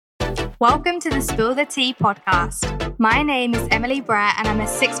Welcome to the Spill the Tea podcast. My name is Emily Brett and I'm a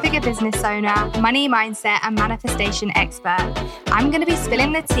six-figure business owner, money mindset and manifestation expert. I'm going to be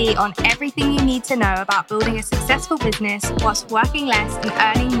spilling the tea on everything you need to know about building a successful business whilst working less and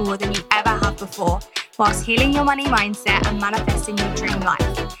earning more than you ever have before, whilst healing your money mindset and manifesting your dream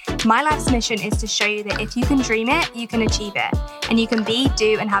life. My life's mission is to show you that if you can dream it, you can achieve it, and you can be,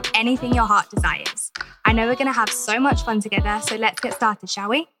 do, and have anything your heart desires. I know we're going to have so much fun together, so let's get started, shall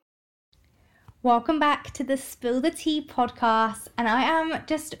we? Welcome back to the Spill the Tea podcast, and I am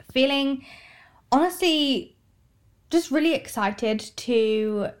just feeling, honestly, just really excited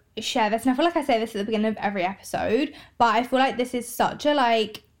to share this. And I feel like I say this at the beginning of every episode, but I feel like this is such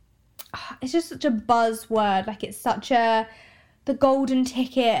a, it's just such a buzzword. It's such the golden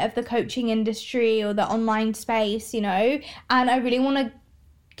ticket of the coaching industry or the online space, and I really want to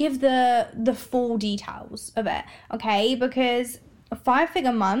give the full details of it, okay? Because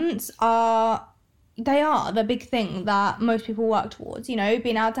 5-figure months are the big thing that most people work towards, being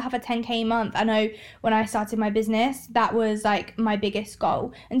able to have a 10k month. I know when I started my business, that was my biggest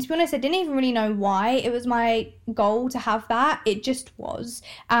goal. And to be honest, I didn't even really know why it was my goal to have that. It just was.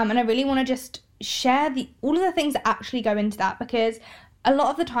 And I really want to just share all of the things that actually go into that, because a lot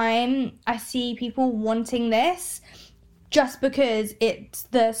of the time I see people wanting this just because it's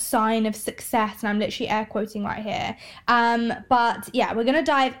the sign of success, and I'm literally air quoting right here. But yeah, we're gonna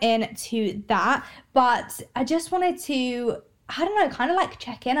dive into that. But I just wanted to,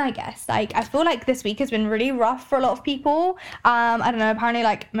 check in, I guess. I feel like this week has been really rough for a lot of people. I don't know, apparently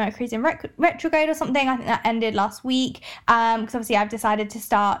Mercury's in retrograde or something. I think that ended last week. Because obviously I've decided to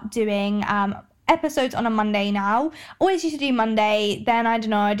start doing episodes on a Monday now. Always used to do Monday, then I don't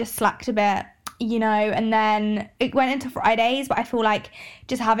know, I just slacked a bit, and then it went into Fridays. But I feel like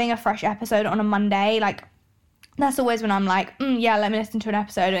just having a fresh episode on a Monday, that's always when I'm let me listen to an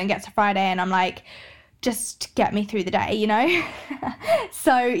episode, and it gets to Friday and I'm just get me through the day,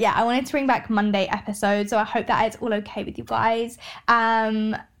 So yeah, I wanted to bring back Monday episodes, so I hope that is all okay with you guys.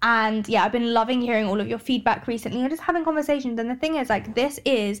 And yeah, I've been loving hearing all of your feedback recently and just having conversations. And the thing is, this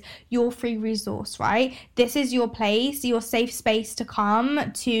is your free resource, right? This is your place, your safe space to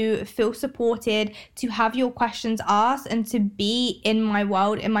come, to feel supported, to have your questions asked, and to be in my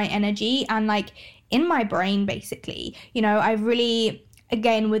world, in my energy, and in my brain, basically. I really,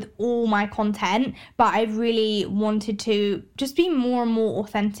 again, with all my content, but I really wanted to just be more and more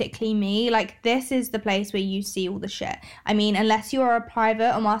authentically me. This is the place where you see all the shit. I mean, unless you're a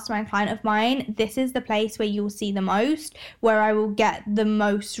private or mastermind client of mine, this is the place where you'll see the most, where I will get the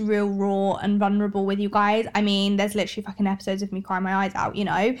most real, raw and vulnerable with you guys. I mean, there's literally fucking episodes of me crying my eyes out,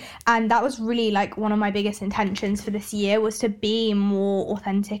 and that was really one of my biggest intentions for this year, was to be more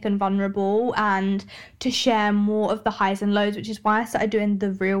authentic and vulnerable and to share more of the highs and lows, which is why I started doing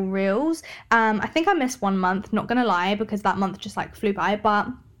the real reels. I think I missed 1 month, not gonna lie, because that month just flew by, but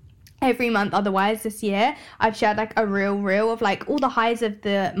every month otherwise this year I've shared a real reel of all the highs of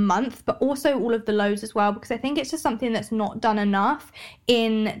the month, but also all of the lows as well, because I think it's just something that's not done enough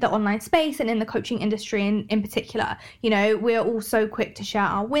in the online space and in the coaching industry in particular. We're all so quick to share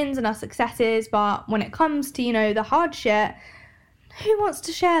our wins and our successes, but when it comes to the hard shit, who wants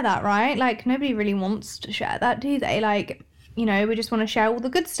to share that, right? Nobody really wants to share that, do they? We just want to share all the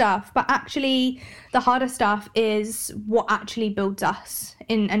good stuff, but actually the harder stuff is what actually builds us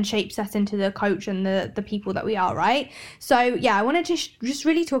and shapes us into the coach and the people that we are, right? So yeah, I wanted to just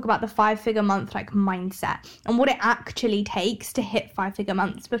really talk about the 5-figure month mindset and what it actually takes to hit 5-figure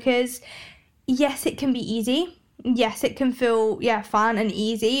months, because yes, it can be easy. Yes, it can feel fun and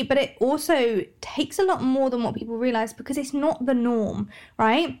easy, but it also takes a lot more than what people realize, because it's not the norm,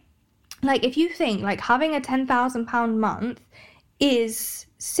 right? If you think having a £10,000 month is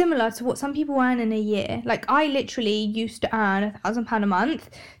similar to what some people earn in a year. I literally used to earn £1,000 a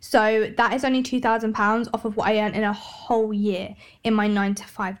month, so that is only £2,000 off of what I earned in a whole year in my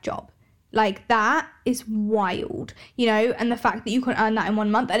 9-to-5 job. That is wild, and the fact that you can earn that in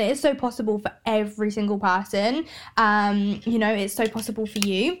 1 month, and it is so possible for every single person, it's so possible for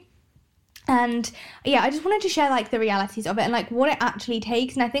you. And yeah, I just wanted to share the realities of it and what it actually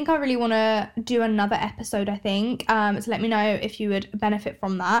takes. And I think I really want to do another episode, I think, so let me know if you would benefit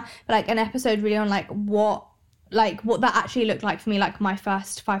from that, but an episode really on what that actually looked like for me, my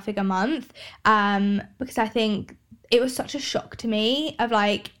first 5-figure month, because I think it was such a shock to me of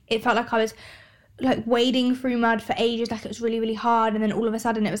it felt like I was wading through mud for ages, it was really, really hard, and then all of a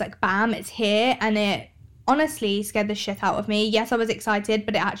sudden it was bam, it's here, and it honestly scared the shit out of me. Yes, I was excited,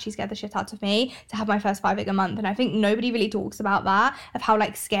 but it actually scared the shit out of me to have my first 5-figure month. And I think nobody really talks about that, of how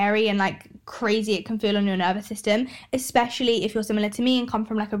like scary and like crazy it can feel on your nervous system, especially if you're similar to me and come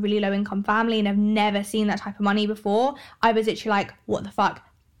from like a really low income family and have never seen that type of money before. I was literally like, what the fuck?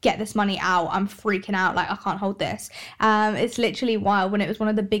 Get this money out. I'm freaking out. Like, I can't hold this. It's literally wild when it was one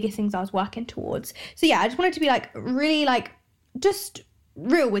of the biggest things I was working towards. So yeah, I just wanted to be like really like just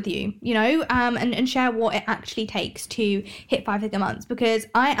real with you, you know, and share what it actually takes to hit 5-figure months, because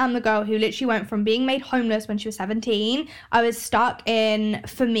I am the girl who literally went from being made homeless when she was 17. I was stuck in,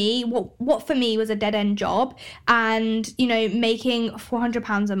 for me, what for me was a dead end job, and, you know, making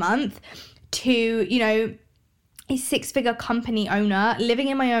 £400 a month, to, you know, a 6-figure company owner, living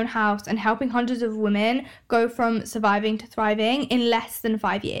in my own house and helping hundreds of women go from surviving to thriving in less than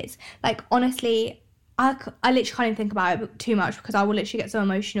 5 years. Like, honestly, I literally can't even think about it too much because I will literally get so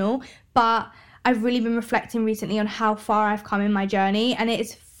emotional. But I've really been reflecting recently on how far I've come in my journey, and it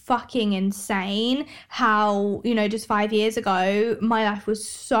is fucking insane how, you know, just 5 years ago my life was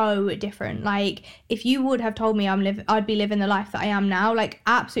so different. Like, if you would have told me I'd be living the life that I am now, like,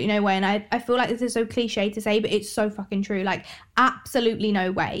 absolutely no way. And I feel like this is so cliche to say, but it's so fucking true. Like, absolutely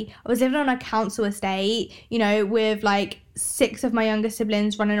no way. I was living on a council estate, you know, with like 6 of my younger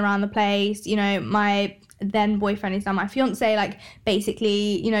siblings running around the place, you know, my then boyfriend is now my fiance, like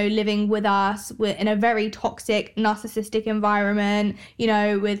basically, you know, living with us, we're in a very toxic, narcissistic environment, you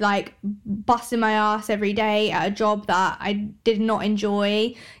know, with like busting my ass every day at a job that I did not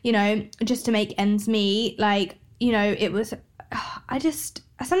enjoy, you know, just to make ends meet. Like, you know, it was, I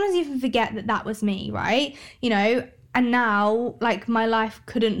sometimes even forget that was me, right? You know, and now like my life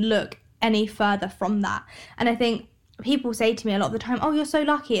couldn't look any further from that. And I think people say to me a lot of the time, oh, you're so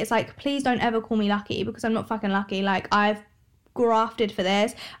lucky. It's like, please don't ever call me lucky, because I'm not fucking lucky. Like, I've grafted for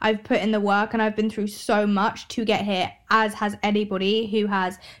this, I've put in the work, and I've been through so much to get here, as has anybody who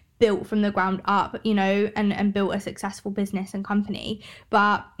has built from the ground up, you know, and built a successful business and company.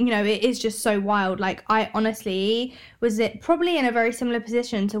 But, you know, it is just so wild. Like, I honestly was probably in a very similar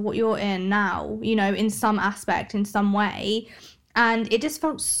position to what you're in now, you know, in some aspect, in some way. And it just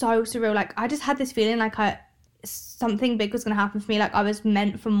felt so surreal. Like, I just had this feeling like something big was going to happen for me. Like, I was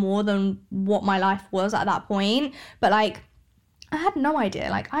meant for more than what my life was at that point. But like, I had no idea.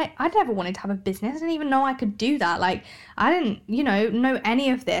 Like, I never wanted to have a business. I didn't even know I could do that. Like, I didn't, you know any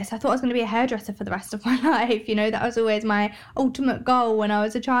of this. I thought I was going to be a hairdresser for the rest of my life. You know, that was always my ultimate goal when I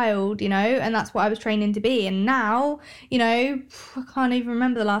was a child, you know, and that's what I was training to be. And now, you know, I can't even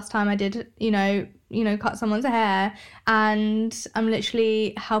remember the last time I did, you know, cut someone's hair, and I'm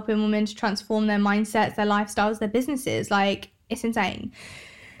literally helping women to transform their mindsets, their lifestyles, their businesses. Like, it's insane.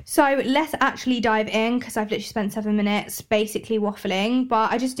 So let's actually dive in, because I've literally spent 7 minutes basically waffling,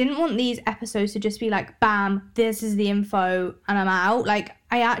 but I just didn't want these episodes to just be like, bam, this is the info and I'm out. Like,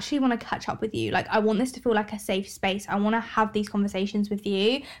 I actually want to catch up with you. Like, I want this to feel like a safe space. I want to have these conversations with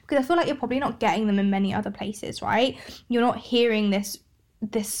you, because I feel like you're probably not getting them in many other places, right? You're not hearing this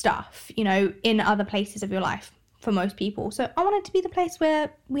stuff, you know, in other places of your life for most people. So I want it to be the place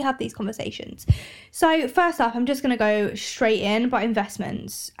where we have these conversations. So first up, I'm just going to go straight in, but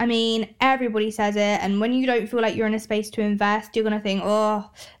investments. I mean, everybody says it, and when you don't feel like you're in a space to invest, you're going to think, oh,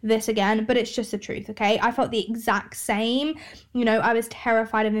 this again, but it's just the truth, okay? I felt the exact same. You know, I was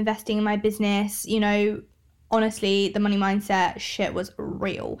terrified of investing in my business. You know, honestly, the money mindset shit was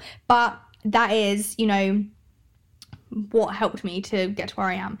real, but that is, you know, what helped me to get to where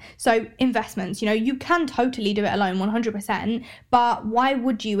I am. So investments, you know, you can totally do it alone, 100%, but why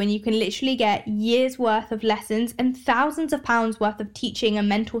would you, when you can literally get years worth of lessons and thousands of pounds worth of teaching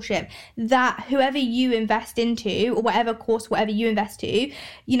and mentorship that whoever you invest into, or whatever course, whatever you invest to,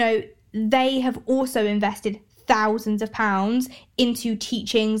 you know, they have also invested thousands of pounds into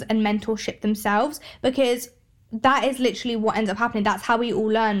teachings and mentorship themselves, because that is literally what ends up happening. That's how we all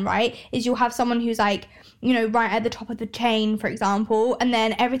learn, right? Is you'll have someone who's like, you know, right at the top of the chain, for example, and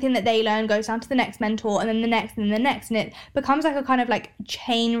then everything that they learn goes down to the next mentor, and then the next, and the next, and it becomes like a kind of like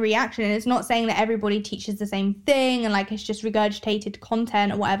chain reaction. And it's not saying that everybody teaches the same thing and like it's just regurgitated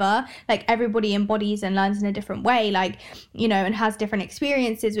content or whatever. Like, everybody embodies and learns in a different way, like, you know, and has different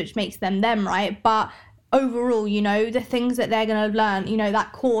experiences, which makes them, right? But overall, you know, the things that they're going to learn, you know,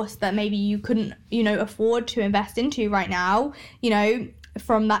 that course that maybe you couldn't, you know, afford to invest into right now, you know,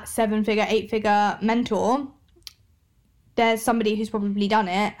 from that 7-figure, 8-figure mentor, there's somebody who's probably done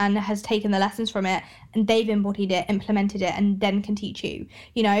it and has taken the lessons from it, and they've embodied it, implemented it, and then can teach you,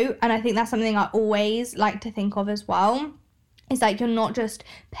 you know. And I think that's something I always like to think of as well, It's like you're not just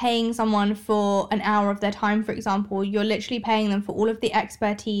paying someone for an hour of their time, for example. You're literally paying them for all of the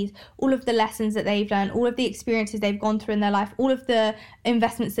expertise, all of the lessons that they've learned, all of the experiences they've gone through in their life, all of the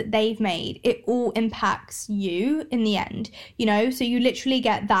investments that they've made. It all impacts you in the end, you know? So you literally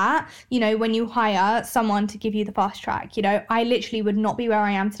get that, you know, when you hire someone to give you the fast track. You know, I literally would not be where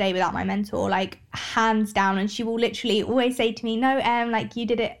I am today without my mentor, like hands down. And she will literally always say to me, no, like you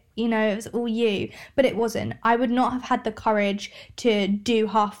did it. You know, it was all you, but it wasn't. I would not have had the courage to do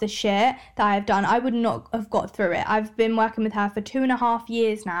half the shit that I've done. I would not have got through it. I've been working with her for 2.5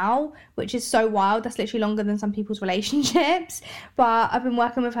 years now, which is so wild. That's literally longer than some people's relationships. But I've been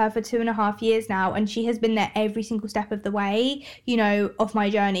working with her for 2.5 years now, and she has been there every single step of the way, you know, of my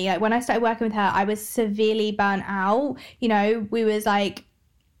journey. Like when I started working with her, I was severely burnt out. You know, we was like,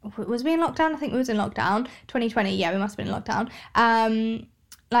 was we in lockdown? I think we was in lockdown. 2020, yeah, we must have been in lockdown.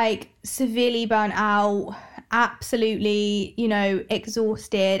 Like severely burnt out, absolutely, you know,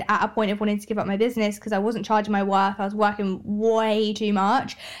 exhausted, at a point of wanting to give up my business because I wasn't charging my worth. I was working way too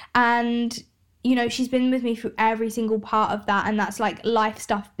much. And you know, she's been with me through every single part of that, and that's like life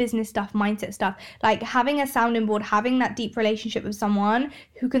stuff, business stuff, mindset stuff. Like having a sounding board, having that deep relationship with someone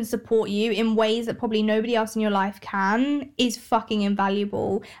who can support you in ways that probably nobody else in your life can is fucking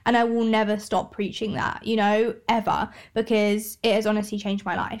invaluable. And I will never stop preaching that, you know, ever, because it has honestly changed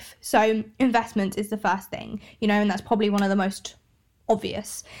my life. So investment is the first thing, you know, and that's probably one of the most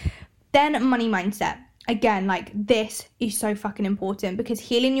obvious. Then money mindset. Again, like this is so fucking important, because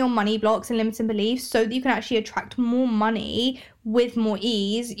healing your money blocks and limiting beliefs so that you can actually attract more money with more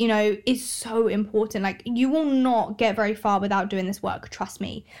ease, you know, is so important. Like you will not get very far without doing this work. Trust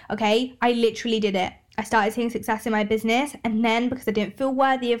me. Okay. I literally did it. I started seeing success in my business, and then because I didn't feel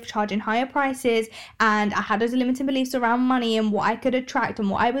worthy of charging higher prices, and I had those limiting beliefs around money and what I could attract and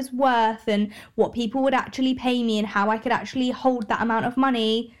what I was worth and what people would actually pay me and how I could actually hold that amount of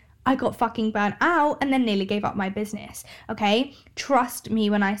money, I got fucking burnt out and then nearly gave up my business. Okay, trust me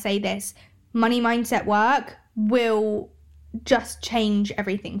when I say this. Money mindset work will just change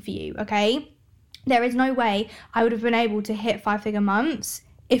everything for you. Okay, there is no way I would have been able to hit 5-figure months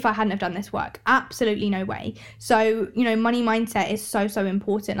if I hadn't have done this work. Absolutely no way. So, you know, money mindset is so, so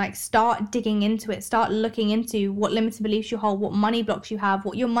important. Like start digging into it, start looking into what limiting beliefs you hold, what money blocks you have,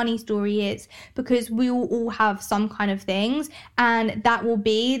 what your money story is, because we will all have some kind of things, and that will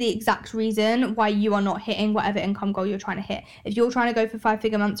be the exact reason why you are not hitting whatever income goal you're trying to hit. If you're trying to go for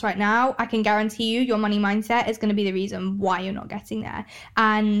 5-figure months right now, I can guarantee you your money mindset is going to be the reason why you're not getting there.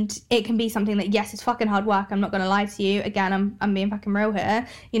 And it can be something that, yes, it's fucking hard work. I'm not going to lie to you. Again, I'm being fucking real here.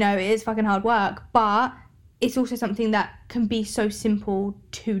 You know, it is fucking hard work, but it's also something that can be so simple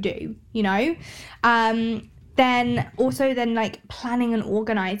to do, you know? Then like planning and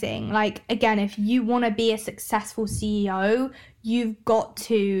organizing. Like, again, if you want to be a successful CEO, you've got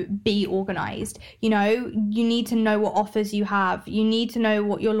to be organized. You know, you need to know what offers you have. You need to know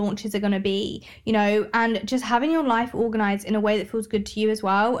what your launches are going to be, you know, and just having your life organized in a way that feels good to you as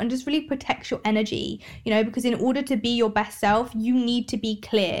well, and just really protects your energy, you know, because in order to be your best self, you need to be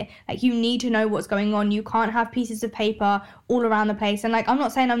clear. Like, you need to know what's going on. You can't have pieces of paper all around the place. And like, I'm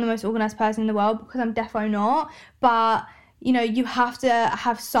not saying I'm the most organized person in the world, because I'm defo not, but you know, you have to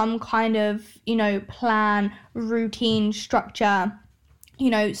have some kind of, you know, plan, routine, structure,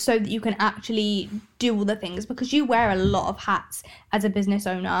 you know, so that you can actually do all the things, because you wear a lot of hats as a business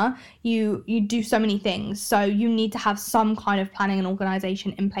owner. You do so many things, so you need to have some kind of planning and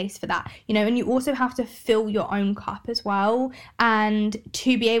organization in place for that, you know. And you also have to fill your own cup as well, and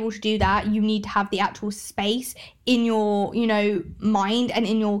to be able to do that, you need to have the actual space in your, you know, mind and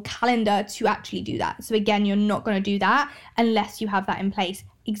in your calendar to actually do that. So again, you're not going to do that unless you have that in place.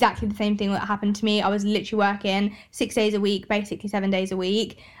 Exactly the same thing that happened to me. I was literally working 6 days a week, basically 7 days a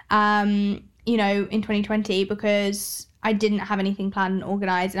week, you know, in 2020, because I didn't have anything planned and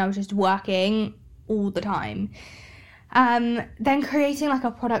organized, and I was just working all the time. Then creating like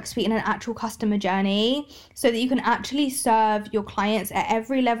a product suite and an actual customer journey, so that you can actually serve your clients at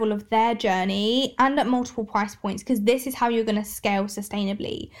every level of their journey and at multiple price points, because this is how you're going to scale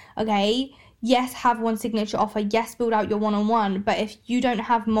sustainably. Okay, yes, have one signature offer, yes, build out your one-on-one, but if you don't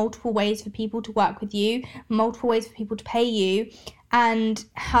have multiple ways for people to work with you, multiple ways for people to pay you, and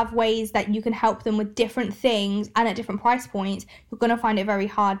have ways that you can help them with different things and at different price points, you're going to find it very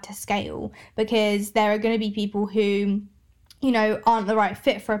hard to scale, because there are going to be people who, you know, aren't the right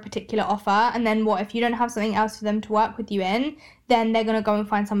fit for a particular offer. And then what if you don't have something else for them to work with you in? Then they're going to go and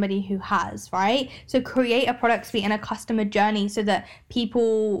find somebody who has, right? So create a product suite and a customer journey so that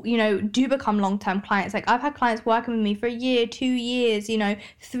people, you know, do become long-term clients. Like, I've had clients working with me for a year, 2 years, you know,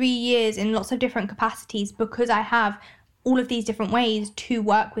 3 years in lots of different capacities, because I have all of these different ways to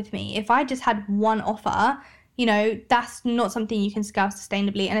work with me. If I just had one offer, you know, that's not something you can scale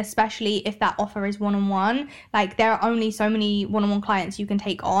sustainably. And especially if that offer is one-on-one, like there are only so many one-on-one clients you can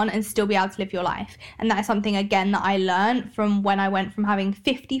take on and still be able to live your life. And that is something, again, that I learned from when I went from having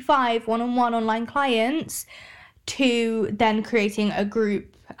 55 one-on-one online clients to then creating a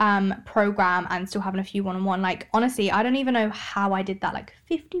group program and still having a few one-on-one. Like, honestly, I don't even know how I did that. Like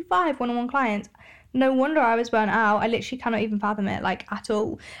 55 one-on-one clients. No wonder I was burnt out. I literally cannot even fathom it, like, at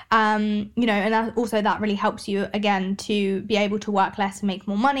all. You know, and that really helps you, again, to be able to work less and make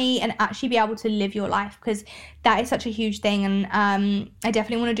more money and actually be able to live your life, because that is such a huge thing. And I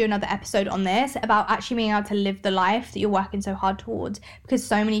definitely want to do another episode on this about actually being able to live the life that you're working so hard towards, because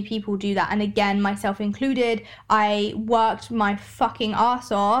so many people do that. And again, myself included, I worked my fucking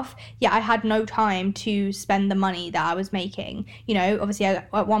ass off, yet I had no time to spend the money that I was making. You know, obviously at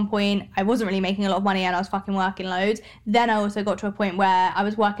one point I wasn't really making a lot of money and I was fucking working loads. Then I also got to a point where I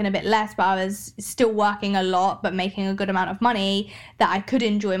was working a bit less, but I was still working a lot but making a good amount of money that I could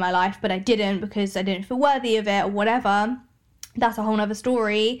enjoy my life, but I didn't because I didn't feel worthy of it or whatever. That's a whole nother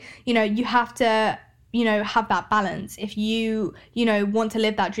story. You know, you have to, you know, have that balance. If you know, want to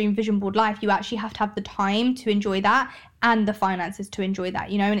live that dream vision board life, you actually have to have the time to enjoy that and the finances to enjoy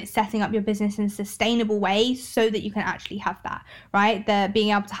that, you know, and it's setting up your business in a sustainable way so that you can actually have that, right? The being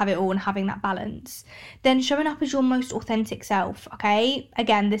able to have it all and having that balance. Then showing up as your most authentic self, okay?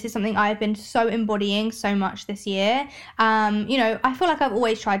 Again, this is something I've been so embodying so much this year. You know, I feel like I've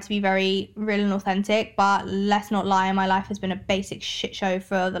always tried to be very real and authentic, but let's not lie, my life has been a basic shit show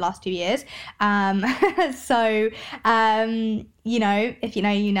for the last 2 years. So, you know, if you know,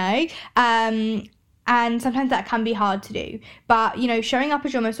 you know. And sometimes that can be hard to do, but, you know, showing up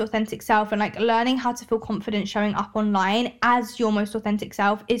as your most authentic self and like learning how to feel confident showing up online as your most authentic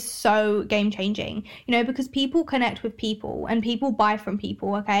self is so game changing, you know, because people connect with people and people buy from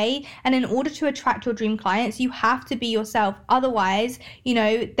people, okay? And in order to attract your dream clients, you have to be yourself. Otherwise, you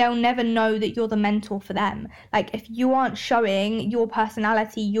know, they'll never know that you're the mentor for them. Like, if you aren't showing your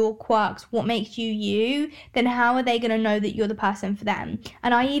personality, your quirks, what makes you you, then how are they going to know that you're the person for them?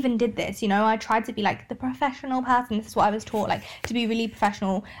 And I even did this, you know, I tried to be like the professional person. This is what I was taught, like, to be really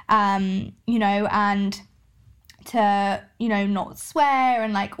professional, you know, and to, you know, not swear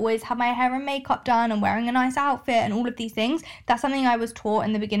and like always have my hair and makeup done and wearing a nice outfit and all of these things. That's something I was taught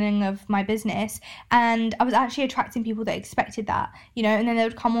in the beginning of my business, and I was actually attracting people that expected that, you know, and then they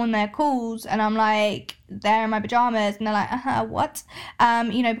would come on their calls and I'm like, they're in my pajamas and they're like, what?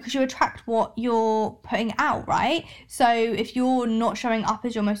 You know, because you attract what you're putting out, right? So if you're not showing up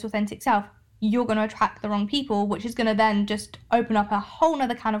as your most authentic self, you're going to attract the wrong people, which is going to then just open up a whole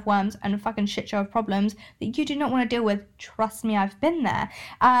nother can of worms and a fucking shit show of problems that you do not want to deal with. Trust me, I've been there.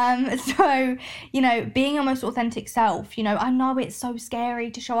 So, you know, being your most authentic self, you know, I know it's so scary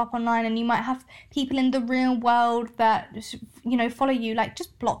to show up online and you might have people in the real world that, you know, follow you. Like,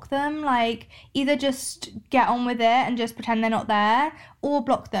 just block them. Like, either just get on with it and just pretend they're not there, or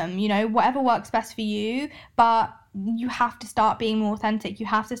block them, you know, whatever works best for you. But you have to start being more authentic. You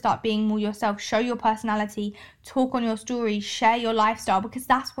have to start being more yourself. Show your personality, talk on your story, share your lifestyle, because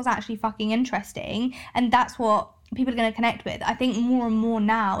that's what's actually fucking interesting and that's what people are going to connect with. I think more and more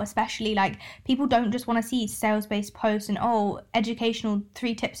now, especially, like, people don't just want to see sales-based posts and educational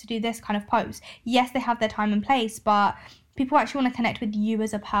 3 tips to do this kind of posts. Yes, they have their time and place, but people actually want to connect with you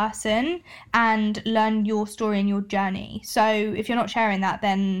as a person and learn your story and your journey. So if you're not sharing that,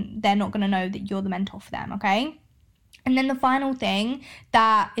 then they're not going to know that you're the mentor for them, okay? And then the final thing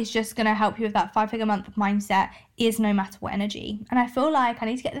that is just going to help you with that 5-figure month mindset is no matter what energy. And I feel like I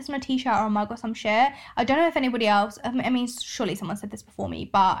need to get this on a t-shirt or a mug or some shit. I don't know if anybody else, I mean, surely someone said this before me,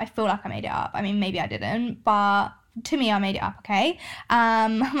 but I feel like I made it up. I mean, maybe I didn't, but to me, I made it up, okay?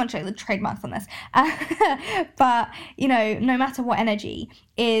 I'm going to check the trademarks on this. But, you know, no matter what energy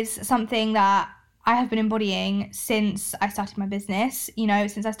is something that I have been embodying since I started my business, you know,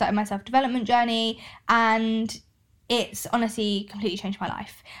 since I started my self-development journey, and it's honestly completely changed my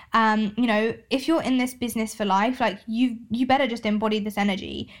life. You know, if you're in this business for life, like, you better just embody this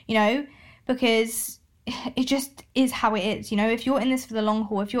energy, you know, because it just is how it is, you know. If you're in this for the long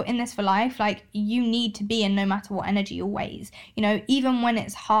haul, if you're in this for life, like, you need to be in no matter what energy always, you know, even when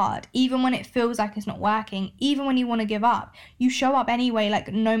it's hard, even when it feels like it's not working, even when you want to give up, you show up anyway, like,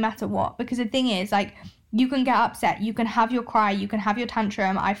 no matter what. Because the thing is, like, you can get upset, you can have your cry, you can have your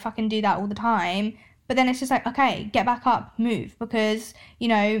tantrum. I fucking do that all the time. But then it's just like, okay, get back up, move, because, you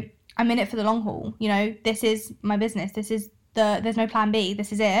know, I'm in it for the long haul. You know, this is my business. There's no plan B.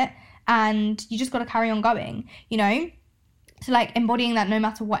 This is it. And you just got to carry on going, you know. So like embodying that no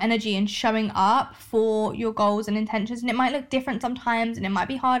matter what energy and showing up for your goals and intentions. And it might look different sometimes and it might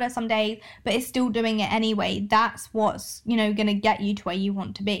be harder some days, but it's still doing it anyway. That's what's, you know, going to get you to where you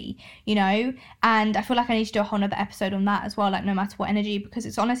want to be, you know. And I feel like I need to do a whole nother episode on that as well, like no matter what energy, because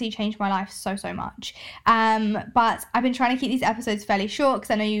it's honestly changed my life so much. But I've been trying to keep these episodes fairly short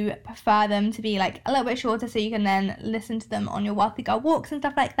because I know you prefer them to be like a little bit shorter so you can then listen to them on your Wealthy Girl walks and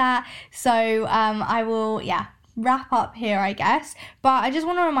stuff like that. So I will, wrap up here, I guess. But I just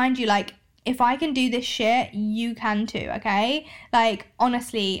want to remind you, like, if I can do this shit, you can too, okay? Like,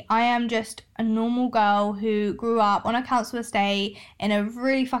 honestly, I am just a normal girl who grew up on a council estate in a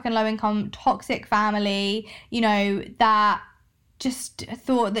really fucking low income, toxic family, you know, that just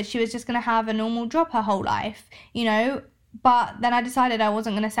thought that she was just going to have a normal job her whole life, you know? But then I decided I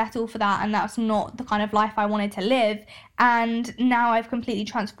wasn't going to settle for that, and that's not the kind of life I wanted to live. And now I've completely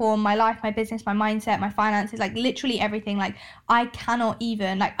transformed my life, my business, my mindset, my finances, like literally everything. Like I cannot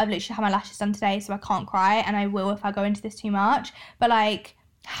even, like I've literally had my lashes done today, so I can't cry, and I will if I go into this too much. But like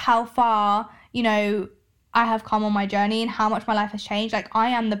how far, you know, I have come on my journey and how much my life has changed. Like I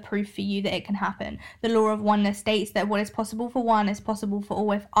am the proof for you that it can happen. The law of oneness states that what is possible for one is possible for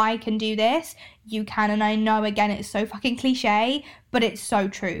all. If I can do this, you can. And I know, again, it's so fucking cliche, but it's so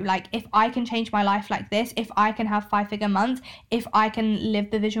true. Like if I can change my life like this, if I can have 5-figure months, if I can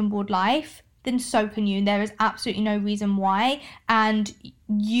live the vision board life, then so can you. There is absolutely no reason why. And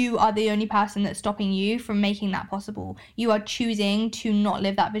you are the only person that's stopping you from making that possible. You are choosing to not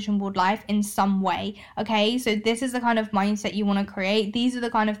live that vision board life in some way. Okay, so this is the kind of mindset you want to create. These are the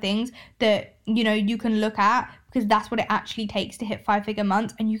kind of things that, you know, you can look at, because that's what it actually takes to hit 5-figure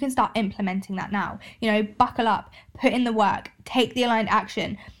months, and you can start implementing that now. You know, buckle up, put in the work, take the aligned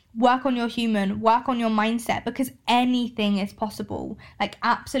action. Work on your human, work on your mindset, because anything is possible, like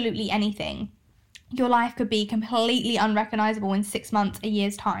absolutely anything. Your life could be completely unrecognizable in 6 months, a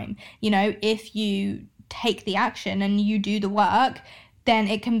year's time. You know, if you take the action and you do the work, then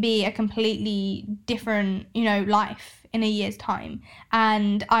it can be a completely different, you know, life in a year's time.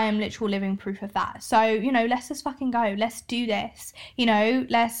 And I am literal living proof of that. So, you know, let's just fucking go. Let's do this. You know,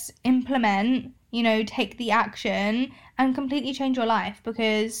 let's implement, you know, take the action and completely change your life,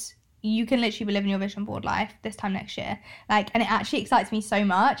 because you can literally be living your vision board life this time next year. Like, and it actually excites me so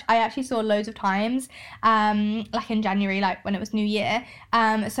much. I actually saw loads of times, like in January, like when it was New Year,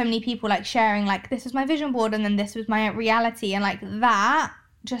 so many people like sharing like, this is my vision board and then this was my reality, and like that,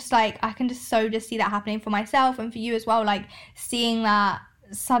 just like I can just see that happening for myself and for you as well. Like seeing that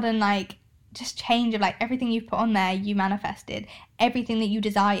sudden like just change of like everything you've put on there, you manifested. Everything that you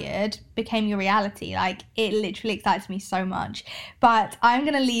desired became your reality. Like it literally excites me so much. But I'm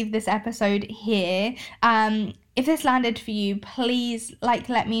gonna leave this episode here. If this landed for you, please like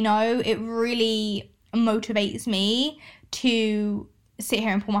let me know. It really motivates me to sit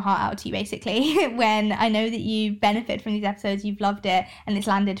here and pour my heart out to you, basically, when I know that you benefit from these episodes, you've loved it, and it's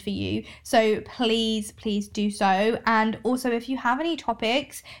landed for you. So please do so. And also, if you have any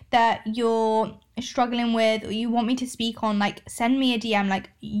topics that you're struggling with or you want me to speak on, like send me a DM. Like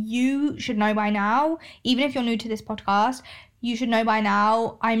you should know by now, even if you're new to this podcast, you should know by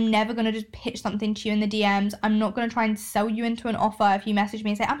now, I'm never going to just pitch something to you in the DMs. I'm not going to try and sell you into an offer if you message me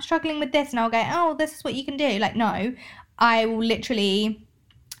and say, I'm struggling with this, and I'll go, oh, this is what you can do. Like, no, I will literally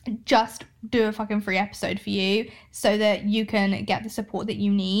just do a fucking free episode for you so that you can get the support that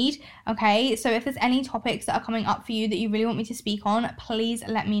you need. Okay, so if there's any topics that are coming up for you that you really want me to speak on, please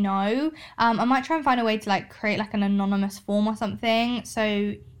let me know. I might try and find a way to like create like an anonymous form or something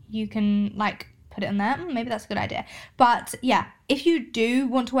so you can like put it in there. Maybe that's a good idea. But yeah, if you do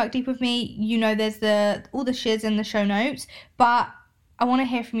want to work deep with me, you know there's all the shiz in the show notes. But I want to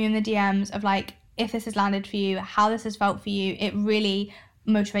hear from you in the DMs of like, if this has landed for you, how this has felt for you. It really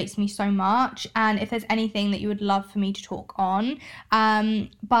motivates me so much, and if there's anything that you would love for me to talk on.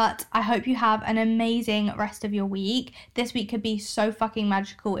 But I hope you have an amazing rest of your week. This week could be so fucking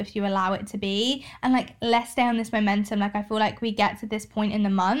magical if you allow it to be, and like let's stay on this momentum. Like I feel like we get to this point in the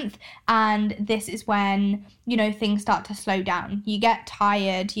month and this is when, you know, things start to slow down. You get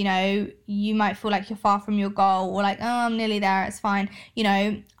tired, you know, you might feel like you're far from your goal, or like, oh, I'm nearly there, it's fine. You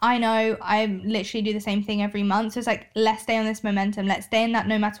know I literally do the same thing every month. So it's like, let's stay on this momentum. Let's stay in that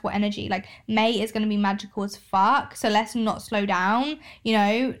no matter what energy. Like May is going to be magical as fuck. So let's not slow down, you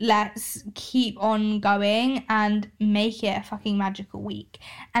know, let's keep on going and make it a fucking magical week.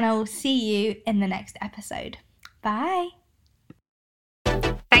 And I will see you in the next episode. Bye.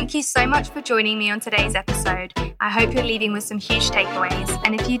 Thank you so much for joining me on today's episode. I hope you're leaving with some huge takeaways.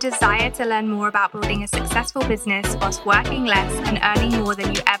 And if you desire to learn more about building a successful business whilst working less and earning more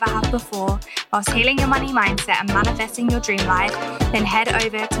than you ever have before, whilst healing your money mindset and manifesting your dream life, then head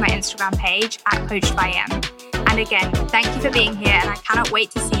over to my Instagram page at Coached by Em. And again, thank you for being here, and I cannot wait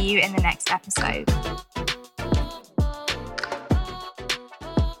to see you in the next episode.